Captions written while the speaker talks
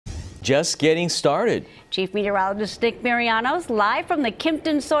just getting started. Chief Meteorologist Nick Mariano's live from the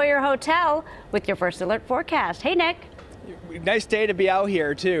Kimpton Sawyer Hotel with your first alert forecast. Hey, Nick. Nice day to be out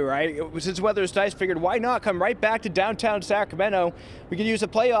here too, right? Since the weather is nice, figured why not come right back to downtown Sacramento. We could use the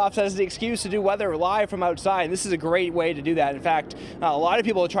playoffs as the excuse to do weather live from outside. This is a great way to do that. In fact, a lot of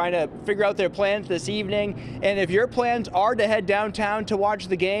people are trying to figure out their plans this evening. And if your plans are to head downtown to watch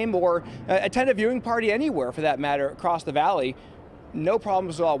the game or attend a viewing party anywhere for that matter across the valley, no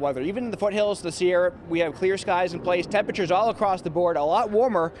problems with all weather. Even in the foothills of the Sierra, we have clear skies in place. Temperatures all across the board, a lot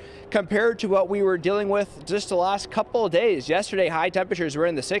warmer compared to what we were dealing with just the last couple of days. Yesterday, high temperatures were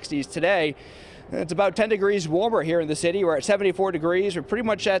in the 60s. Today, it's about 10 degrees warmer here in the city. We're at 74 degrees. We're pretty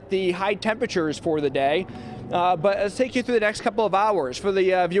much at the high temperatures for the day. But let's take you through the next couple of hours. For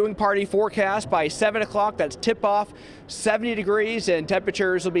the viewing party forecast, by 7 o'clock, that's tip-off, 70 degrees, and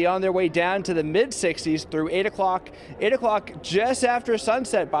temperatures will be on their way down to the mid-60s through 8 o'clock. 8 o'clock just after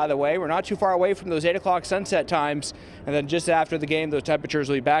sunset, by the way. We're not too far away from those 8 o'clock sunset times. And then just after the game, those temperatures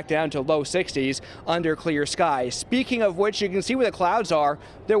will be back down to low 60s under clear skies. Speaking of which, you can see where the clouds are.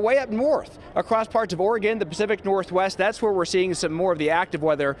 They're way up north across parts of Oregon, the Pacific Northwest. That's where we're seeing some more of the active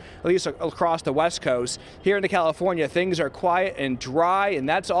weather, at least across the West Coast. Here in California, things are quiet and dry, and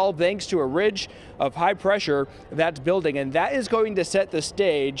that's all thanks to a ridge of high pressure that's building, and that is going to set the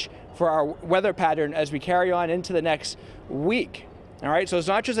stage for our weather pattern as we carry on into the next week. All right, so it's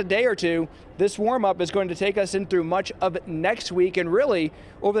not just a day or two. This warm-up is going to take us in through much of next week and really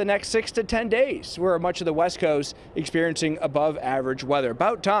over the next 6 to 10 days, where much of the West Coast experiencing above average weather.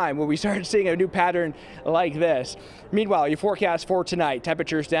 About time when we start seeing a new pattern like this. Meanwhile, your forecast for tonight,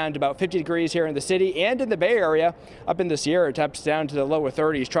 temperatures down to about 50 degrees here in the city and in the Bay Area. Up in the Sierra, temps down to the lower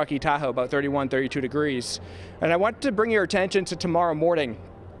 30s. Truckee, Tahoe, about 31, 32 degrees. And I want to bring your attention to tomorrow morning.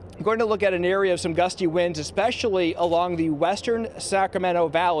 I'm going to look at an area of some gusty winds, especially along the western Sacramento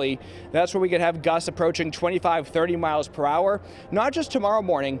Valley. That's where we could have gusts approaching 25, 30 miles per hour. Not just tomorrow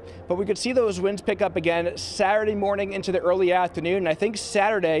morning, but we could see those winds pick up again Saturday morning into the early afternoon. And I think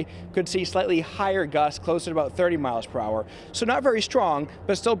Saturday could see slightly higher gusts, closer to about 30 miles per hour. So not very strong,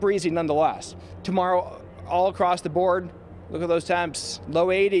 but still breezy nonetheless. Tomorrow, all across the board, look at those temps, low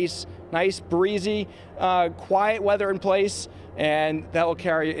 80s, nice breezy, quiet weather in place. And that will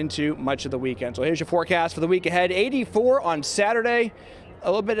carry into much of the weekend. So here's your forecast for the week ahead. 84 on Saturday,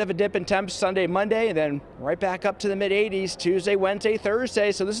 a little bit of a dip in temps Sunday, Monday, and then right back up to the mid-80s Tuesday, Wednesday,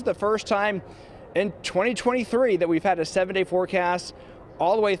 Thursday. So this is the first time in 2023 that we've had a 7-day forecast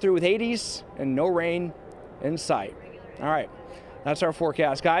all the way through with 80s and no rain in sight. All right, that's our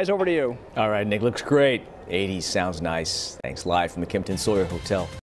forecast. Guys, over to you. All right, Nick, looks great. 80s sounds nice. Thanks. Live from the Kimpton Sawyer Hotel.